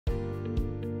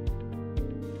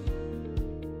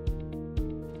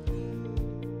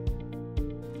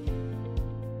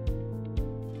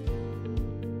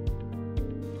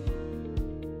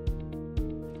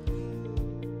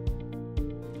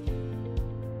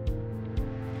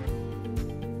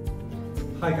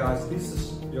Hi guys, this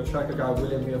is your tracker guy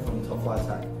William here from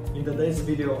TOPFLYtech. In today's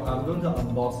video, I'm going to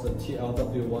unbox the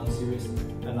TLW1 series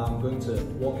and I'm going to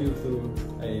walk you through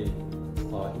a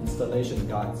installation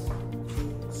guide.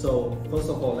 So first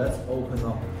of all, let's open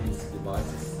up these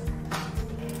devices.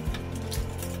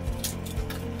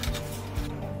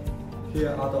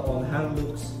 Here are the on-hand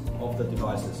looks of the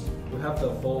devices. We have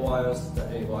the 4 wires, the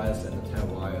 8 wires and the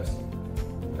 10 wires.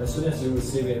 As soon as you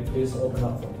receive it, please open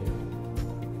up from here.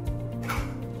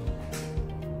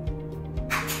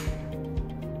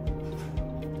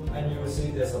 And you will see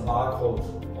there's a barcode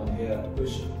on here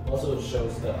which also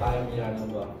shows the IMEI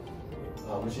number,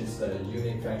 which is the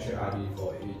unique factory ID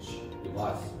for each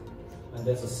device. And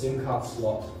there's a SIM card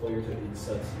slot for you to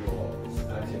insert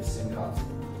your active SIM card.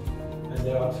 And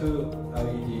there are 2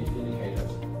 LED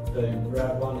indicators. The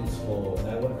red one is for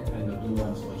network and the blue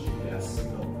one is for GPS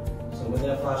signal. So when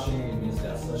they're flashing, it means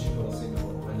they're searching for the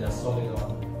signal. When they're solid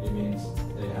on, it means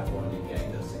they have already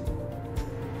gained the signal.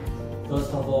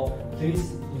 First of all,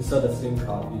 please insert the SIM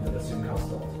card into the SIM card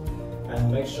slot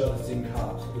and make sure the SIM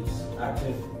card is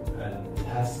active and it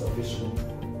has sufficient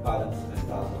balance and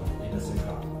data in the SIM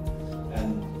card.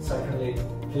 And secondly,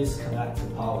 please connect to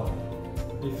power.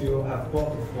 If you have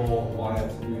bought the 4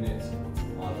 wired unit,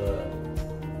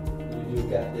 you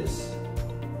get this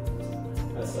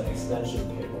as an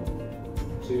extension cable.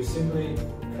 So you simply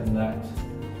connect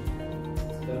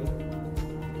them,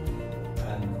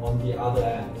 and on the other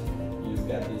end you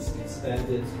get these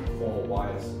extended 4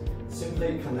 wires.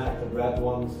 Simply connect the red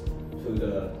ones to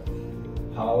the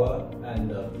power and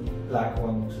the black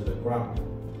one to the ground.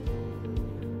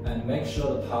 And make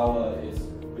sure the power is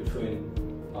between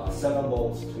 7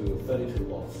 volts to 32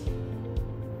 volts.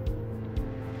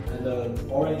 And the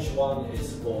orange one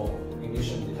is for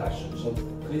ignition detection. So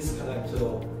please connect to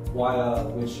the wire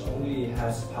which only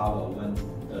has power when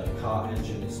the car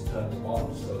engine is turned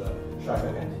on, so the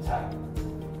tracker can detect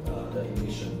the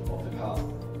ignition of the car.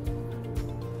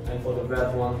 And for the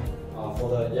red one, for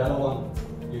the yellow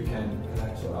one, you can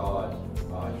connect to our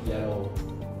yellow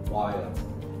wire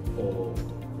for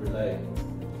relay.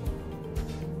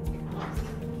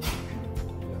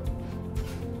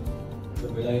 The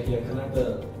relay here, connect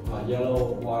the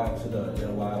yellow wire to the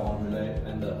yellow wire on relay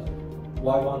and the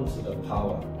white one to the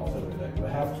power of the relay. We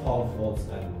have 12 volts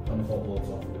and 24 volts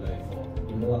of relay for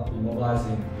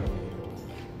immobilizing your vehicle.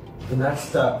 The next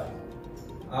step,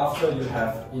 after you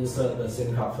have inserted the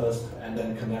SIM card first and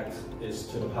then connect this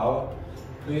to the power,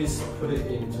 please put it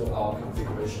into our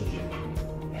configuration sheet.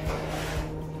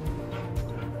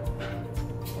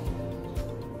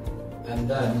 And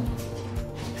then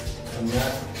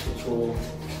connect the tool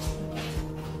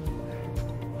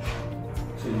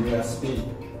to USB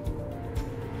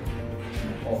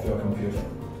of your computer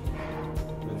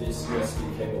with this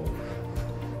USB cable.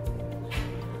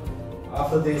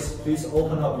 After this, please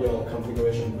open up your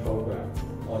configuration program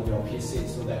on your PC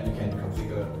so that you can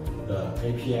configure the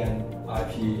APN,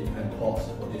 IP, and ports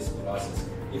for these devices.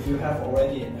 If you have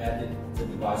already added the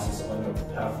devices on your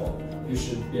platform, you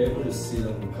should be able to see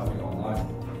them coming online.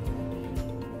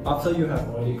 After you have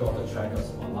already got the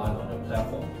trackers online on your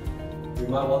platform, you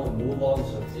might want to move on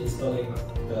to installing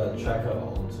the tracker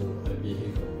onto the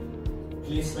vehicle.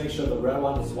 Please make sure the red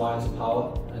one is wired to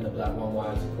power and the black one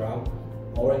wired to ground,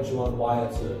 orange one wired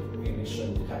to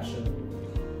ignition detection.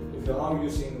 If you're not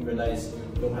using relays,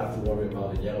 you don't have to worry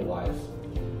about the yellow wires.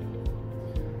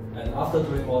 And after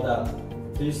doing all that,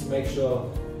 please make sure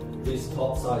this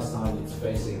top side sign is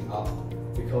facing up,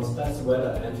 because that's where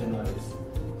the antenna is.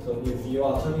 So if you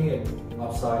are turning it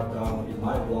upside down, it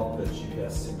might block the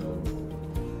GPS signal.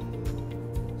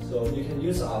 So you can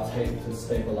use our tape to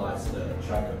stabilize the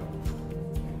tracker.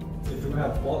 If you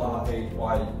have bought our 8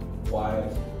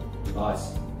 wired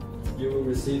device, you will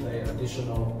receive an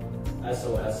additional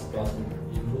SOS button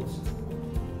input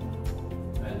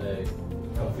and a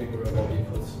configurable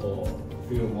input for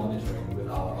fuel monitoring with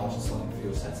our ultrasonic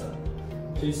fuel sensor.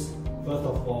 Please first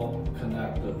of all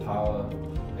connect the power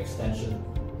extension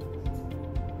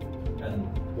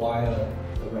and wire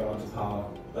the red one to power,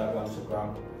 black one to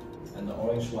ground, and the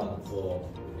orange one for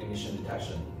ignition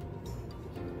detection.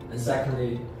 And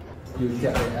secondly, you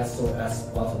get the SOS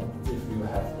button if you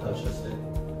have purchased it.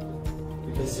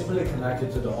 You can simply connect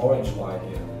it to the orange wire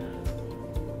here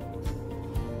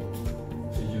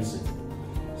to use it.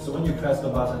 So when you press the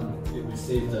button, it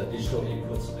receives the digital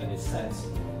inputs and it sends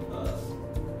an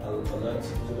alert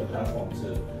to the platform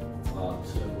to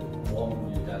warn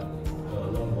you that the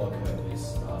lone worker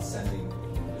is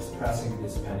pressing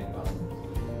this panic button.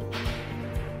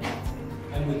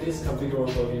 And with these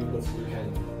configurable inputs, you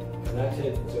can connect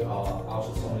it to our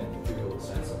ultrasonic fuel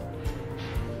sensor.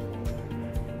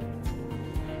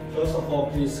 First of all,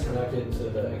 please connect it to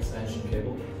the extension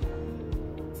cable.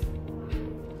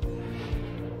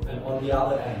 And on the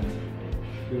other end,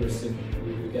 you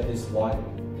will get this white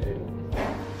cable.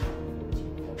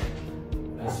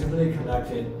 And simply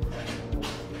connect it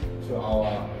to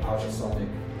our ultrasonic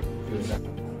fuel sensor.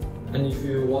 And if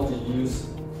you want to use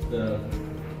the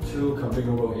two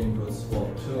configurable inputs for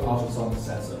two ultrasonic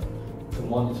sensors to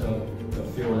monitor the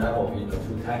fuel level in the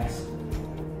two tanks,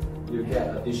 you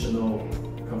get additional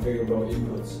configurable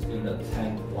inputs in the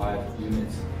tank wide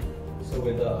unit. So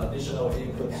with the additional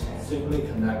inputs, simply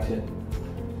connect it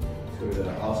to the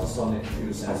ultrasonic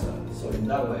fuel sensor. So in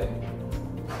that way,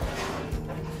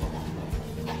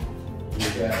 you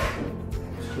get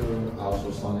two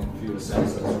ultrasonic fuel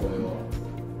sensors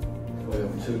for your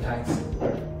two tanks.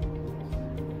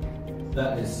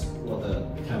 That is what the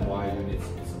tank wide unit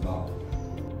is about.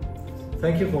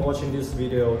 Thank you for watching this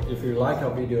video. If you like our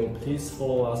video, please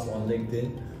follow us on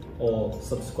LinkedIn or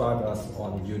subscribe us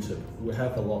on YouTube. We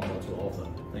have a lot more to offer.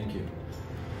 Thank you.